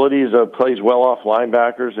abilities, plays well off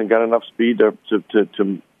linebackers, and got enough speed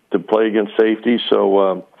to play against safety.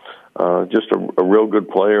 So just a real good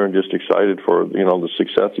player, and just excited for the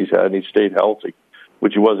success he's had, and he stayed healthy,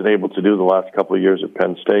 which he wasn't able to do the last couple of years at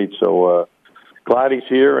Penn State. So glad he's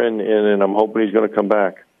here, and I'm hoping he's going to come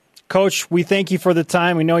back. Coach, we thank you for the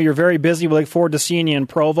time. We know you're very busy. We look forward to seeing you in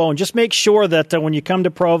Provo. And just make sure that when you come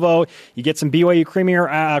to Provo, you get some BYU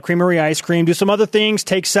Creamery ice cream, do some other things,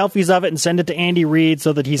 take selfies of it, and send it to Andy Reid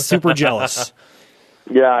so that he's super jealous.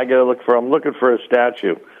 Yeah, I got to I'm looking for a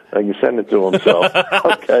statue. I can send it to him. So,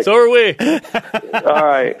 okay. So are we. All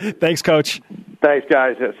right. Thanks, Coach. Thanks,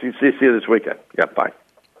 guys. See you this weekend. Yeah, bye.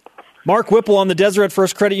 Mark Whipple on the Deseret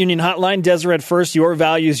First Credit Union Hotline. Deseret First, your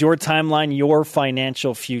values, your timeline, your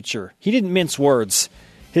financial future. He didn't mince words.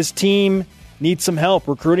 His team needs some help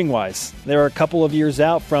recruiting-wise. They're a couple of years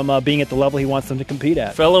out from being at the level he wants them to compete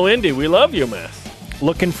at. Fellow Indy, we love UMass.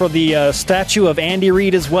 Looking for the statue of Andy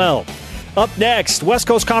Reid as well. Up next, West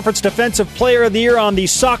Coast Conference Defensive Player of the Year on the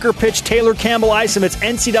soccer pitch, Taylor Campbell Isom. It's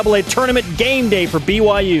NCAA Tournament game day for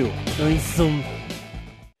BYU.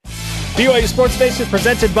 BYU Sports Nation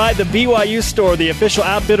presented by the BYU Store, the official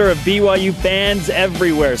outfitter of BYU fans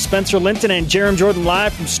everywhere. Spencer Linton and Jarom Jordan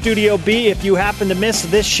live from Studio B. If you happen to miss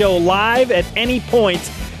this show live at any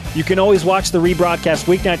point, you can always watch the rebroadcast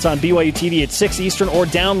weeknights on BYU TV at 6 Eastern or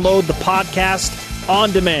download the podcast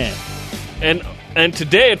on demand. And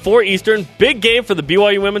today at 4 Eastern, big game for the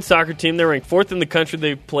BYU women's soccer team. They're ranked 4th in the country.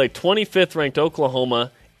 They play 25th ranked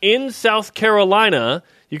Oklahoma in South Carolina.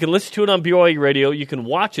 You can listen to it on BYU Radio. You can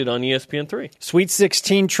watch it on ESPN3. Sweet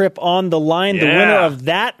 16 trip on the line. Yeah. The winner of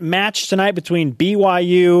that match tonight between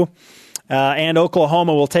BYU and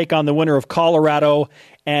Oklahoma will take on the winner of Colorado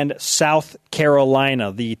and South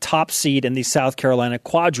Carolina, the top seed in the South Carolina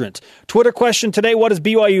quadrant. Twitter question today, what is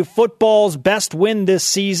BYU Football's best win this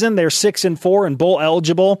season? They're 6-4 and bowl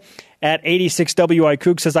eligible. At 86WI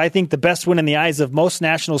Cook says, I think the best win in the eyes of most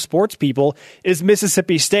national sports people is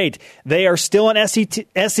Mississippi State. They are still an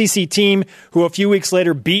SEC team who a few weeks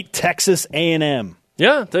later beat Texas A&M.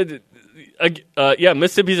 Yeah,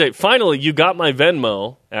 Mississippi State. Finally, you got my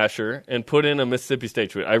Venmo, Asher, and put in a Mississippi State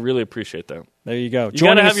tweet. I really appreciate that. There you go. You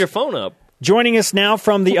got to have your phone up. Joining us now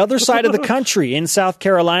from the other side of the country in South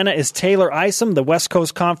Carolina is Taylor Isom, the West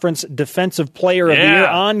Coast Conference Defensive Player of the Year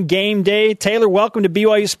on game day. Taylor, welcome to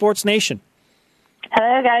BYU Sports Nation.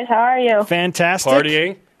 Hello, guys. How are you? Fantastic.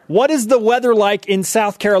 Partying. What is the weather like in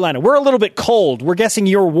South Carolina? We're a little bit cold. We're guessing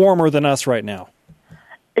you're warmer than us right now.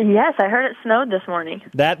 Yes, I heard it snowed this morning.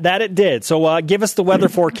 That it did. So give us the weather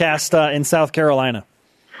forecast in South Carolina.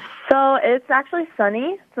 So it's actually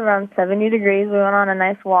sunny. It's around 70 degrees. We went on a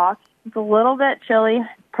nice walk. It's a little bit chilly.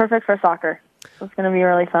 Perfect for soccer. So it's going to be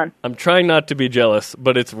really fun. I'm trying not to be jealous,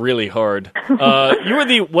 but it's really hard. You were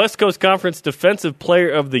the West Coast Conference Defensive Player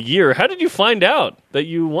of the Year. How did you find out that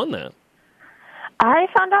you won that? I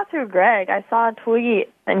found out through Greg. I saw a tweet,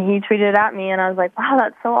 and he tweeted at me, and I was like, wow,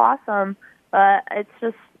 that's so awesome. But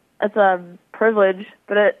it's a privilege,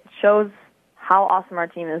 but it shows how awesome our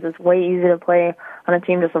team is. It's way easy to play on a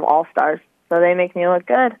team just of all-stars. So they make me look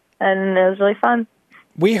good, and it was really fun.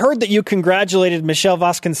 We heard that you congratulated Michelle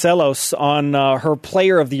Vasconcelos on her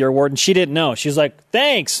Player of the Year award, and she didn't know. She's like,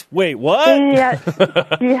 thanks. Wait, what?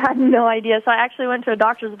 She had no idea. So I actually went to a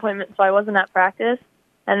doctor's appointment, so I wasn't at practice.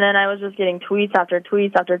 And then I was just getting tweets after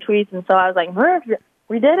tweets after tweets. And so I was like, Murph,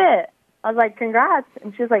 we did it. I was like, congrats.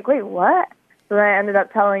 And she was like, wait, what? So then I ended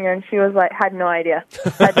up telling her, and she was like, had no idea.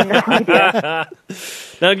 Had no idea.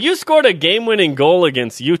 Now, you scored a game-winning goal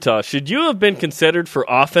against Utah. Should you have been considered for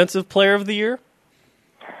Offensive Player of the Year?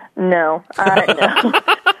 No.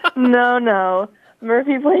 No.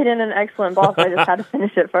 Murphy played in an excellent ball, so I just had to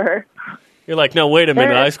finish it for her. You're like, no, wait a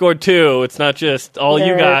minute. I scored 2. It's not just all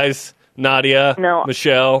you guys, Nadia,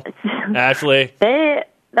 Michelle, Ashley.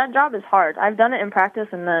 That job is hard. I've done it in practice,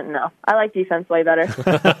 and no. I like defense way better.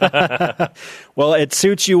 Well, it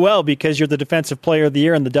suits you well because you're the Defensive Player of the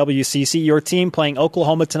Year in the WCC. Your team playing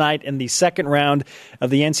Oklahoma tonight in the second round of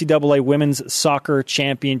the NCAA Women's Soccer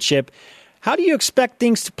Championship. How do you expect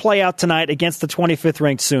things to play out tonight against the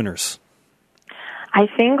 25th-ranked Sooners? I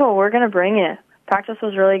think we're going to bring it. Practice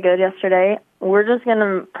was really good yesterday. We're just going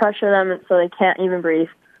to pressure them so they can't even breathe.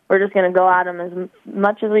 We're just going to go at them as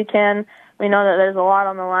much as we can. We know that there's a lot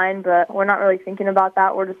on the line, but we're not really thinking about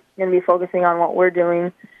that. We're just going to be focusing on what we're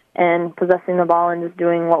doing and possessing the ball and just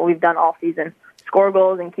doing what we've done all season. Score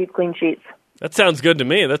goals and keep clean sheets. That sounds good to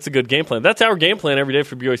me. That's a good game plan. That's our game plan every day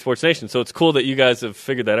for BYU Sports Nation, so it's cool that you guys have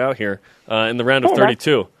figured that out here in the round of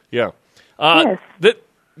 32. Yeah. Yes.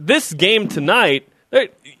 This game tonight,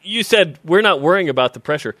 you said we're not worrying about the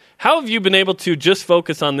pressure. How have you been able to just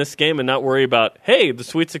focus on this game and not worry about, hey, the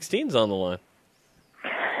Sweet 16's on the line?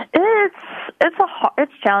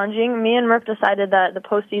 It's challenging. Me and Murph decided that the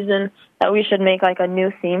postseason that we should make like a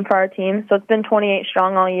new theme for our team. So it's been 28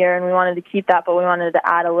 strong all year, and we wanted to keep that, but we wanted to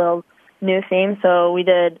add a little new theme. So we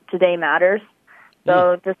did Today Matters.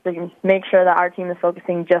 So just to make sure that our team is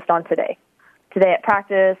focusing just on today. Today at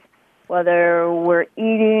practice, whether we're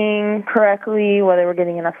eating correctly, whether we're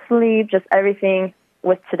getting enough sleep, just everything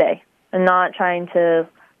with today, and not trying to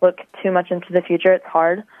look too much into the future. It's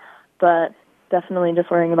hard, but definitely just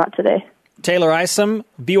worrying about today. Taylor Isom,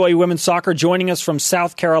 BYU Women's Soccer, joining us from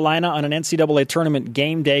South Carolina on an NCAA tournament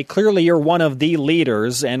game day. Clearly, you're one of the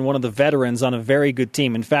leaders and one of the veterans on a very good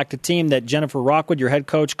team. In fact, a team that Jennifer Rockwood, your head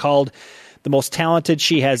coach, called the most talented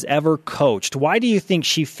she has ever coached. Why do you think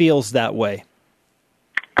she feels that way?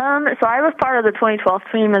 So I was part of the 2012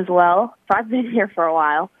 team as well. So I've been here for a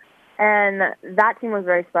while. And that team was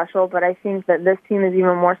very special, but I think that this team is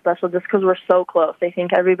even more special just because we're so close. I think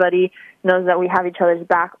everybody knows that we have each other's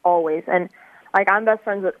back always. And, I'm best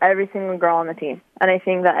friends with every single girl on the team. And I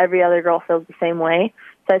think that every other girl feels the same way.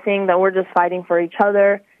 So I think that we're just fighting for each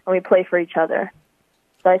other, and and we play for each other.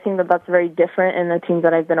 So I think that that's very different in the teams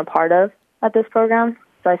that I've been a part of at this program.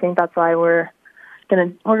 So I think that's why we're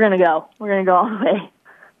gonna go all the way.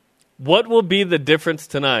 What will be the difference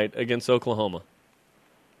tonight against Oklahoma?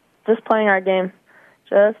 Just playing our game.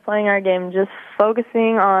 Just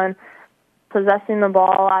focusing on possessing the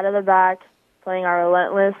ball out of the back, playing our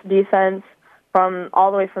relentless defense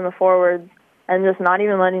all the way from the forwards, and just not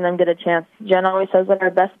even letting them get a chance. Jen always says that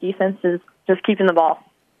our best defense is just keeping the ball,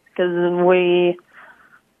 because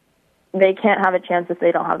they can't have a chance if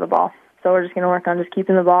they don't have the ball. So we're just going to work on just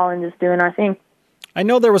keeping the ball and just doing our thing. I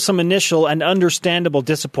know there was some initial and understandable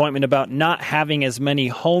disappointment about not having as many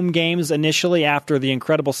home games initially after the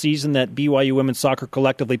incredible season that BYU women's soccer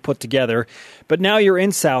collectively put together. But now you're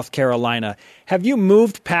in South Carolina. Have you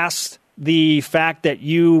moved past the fact that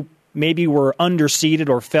you maybe were underseeded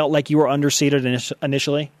or felt like you were underseeded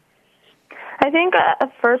initially? I think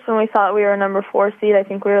at first when we thought we were a number 4 seed, I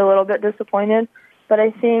think we were a little bit disappointed. But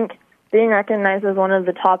I think being recognized as one of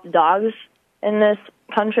the top dogs in this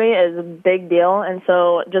country is a big deal, and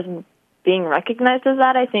so just being recognized as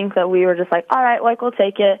that, I think that we were just like, all right, we'll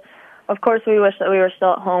take it. Of course, we wish that we were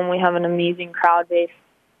still at home. We have an amazing crowd base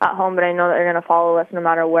at home, but I know that they're going to follow us no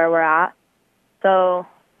matter where we're at. So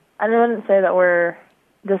I wouldn't say that we're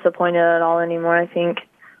disappointed at all anymore. I think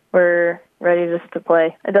we're ready just to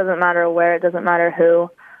play. It doesn't matter where, it doesn't matter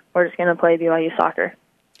who. We're just going to play BYU soccer.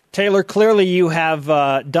 Taylor, clearly you have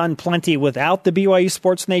done plenty without the BYU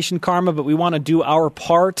Sports Nation karma, but we want to do our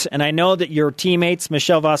part. And I know that your teammates,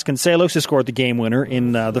 Michelle Vasconcelos, who scored the game winner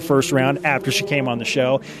in the first round after she came on the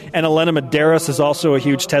show, and Elena Medeiros is also a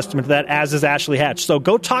huge testament to that, as is Ashley Hatch. So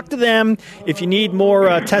go talk to them if you need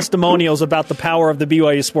more testimonials about the power of the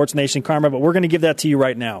BYU Sports Nation karma, but we're going to give that to you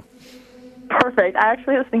right now. Perfect. I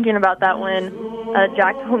actually was thinking about that when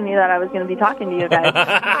Jack told me that I was going to be talking to you guys.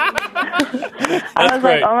 I was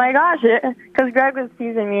great. like, oh my gosh, because Greg was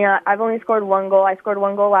teasing me. I've only scored 1 goal. I scored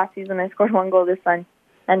 1 goal last season. I scored 1 goal this time.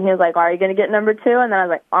 And he was like, are you going to get number 2? And then I was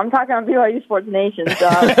like, I'm talking on BYU Sports Nation, so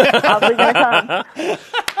I'm probably going to come.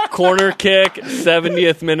 Corner kick,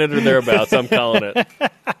 70th minute or thereabouts. I'm calling it.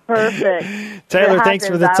 Perfect. Taylor, thanks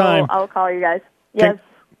for the time. I'll call you guys. Yes.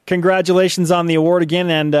 Congratulations on the award again,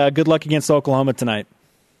 and good luck against Oklahoma tonight.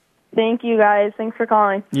 Thank you, guys. Thanks for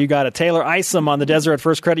calling. You got it. Taylor Isom on the Deseret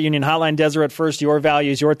First Credit Union Hotline. Deseret First, your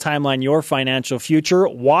values, your timeline, your financial future.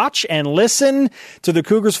 Watch and listen to the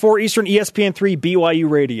Cougars 4 Eastern, ESPN3, BYU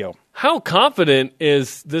Radio. How confident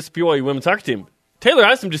is this BYU women's soccer team? Taylor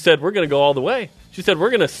Isom just said, we're going to go all the way. She said, we're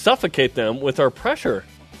going to suffocate them with our pressure.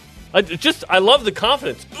 I love the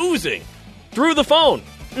confidence oozing through the phone.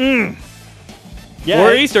 Yeah,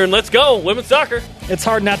 4 Eastern, let's go. Women's soccer. It's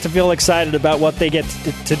hard not to feel excited about what they get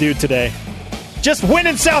to do today. Just win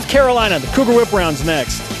in South Carolina. The Cougar Whip Round's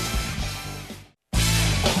next.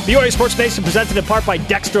 BYU Sports Nation presented in part by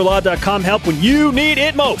DexterLaw.com. Help when you need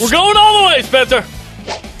it most. We're going all the way, Spencer.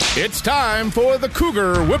 It's time for the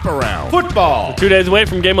Cougar Whip Around Football. 2 days away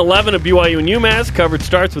from Game 11 of BYU and UMass. Coverage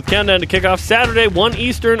starts with countdown to kickoff Saturday, 1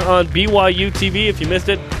 Eastern on BYU TV. If you missed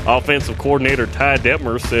it, offensive coordinator Ty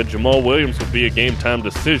Detmer said Jamal Williams would be a game-time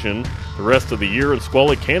decision the rest of the year, and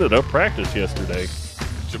Squally Canada practiced yesterday.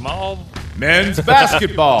 Jamal. Men's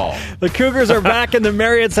basketball. The Cougars are back in the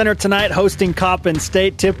Marriott Center tonight hosting Coppin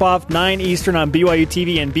State. Tip-off 9 Eastern on BYU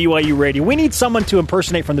TV and BYU Radio. We need someone to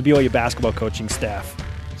impersonate from the BYU basketball coaching staff.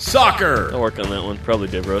 Soccer. I'll work on that one. Probably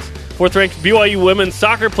Dave Rose. 4th-ranked BYU women's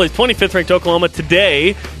soccer plays 25th-ranked Oklahoma today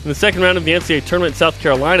in the second round of the NCAA tournament in South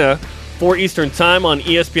Carolina, 4 Eastern time on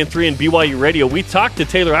ESPN3 and BYU Radio. We talked to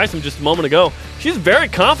Taylor Isom just a moment ago. She's very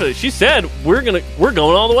confident. She said, we're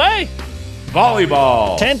going all the way.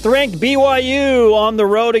 Volleyball. 10th-ranked BYU on the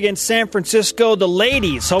road against San Francisco. The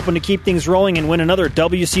ladies hoping to keep things rolling and win another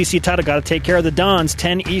WCC title. Got to take care of the Dons,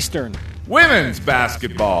 10 Eastern. Women's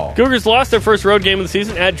basketball. Cougars lost their first road game of the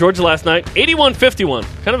season at Georgia last night, 81-51.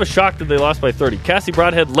 Kind of a shock that they lost by 30. Cassie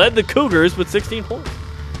Broadhead led the Cougars with 16 points.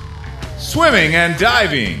 Swimming and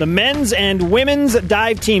diving. The men's and women's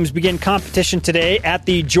dive teams begin competition today at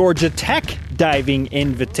the Georgia Tech Diving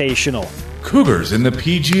Invitational. Cougars in the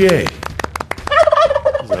PGA.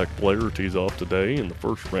 Zach Blair tees off today in the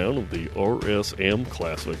first round of the RSM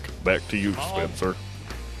Classic. Back to you, Spencer.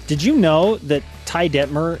 Did you know that Ty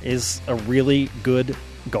Detmer is a really good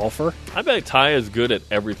golfer? I bet Ty is good at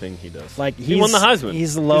everything he does. Like he won the Heisman.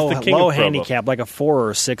 He's the low king of handicap, like a 4 or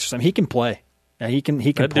a 6 or something. He can play. Yeah, he can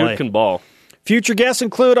that play. Dude can ball. Future guests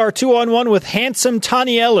include our 2-on-1 with Handsome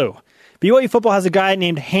Tanielu. BYU Football has a guy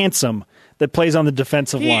named Handsome that plays on the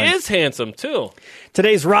defensive line. He is handsome, too.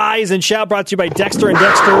 Today's Rise and Shout brought to you by Dexter and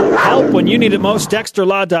Dexter Help when you need it most.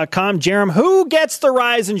 DexterLaw.com. Jarom, who gets the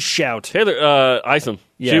Rise and Shout? Taylor Isom.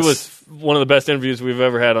 Yes. She was one of the best interviews we've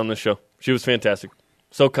ever had on this show. She was fantastic.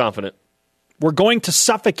 So confident. We're going to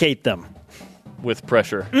suffocate them. With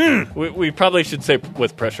pressure. We probably should say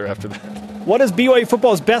with pressure after that. What is BYU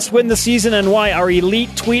football's best win this season and why? Our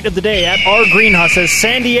elite tweet of the day at rgreenhouse says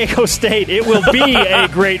San Diego State. It will be a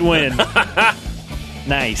great win.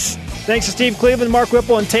 Nice. Thanks to Steve Cleveland, Mark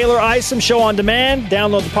Whipple, and Taylor Isom. Show on demand.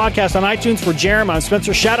 Download the podcast on iTunes. For Jarom, I'm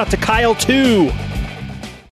Spencer. Shout out to Kyle, too.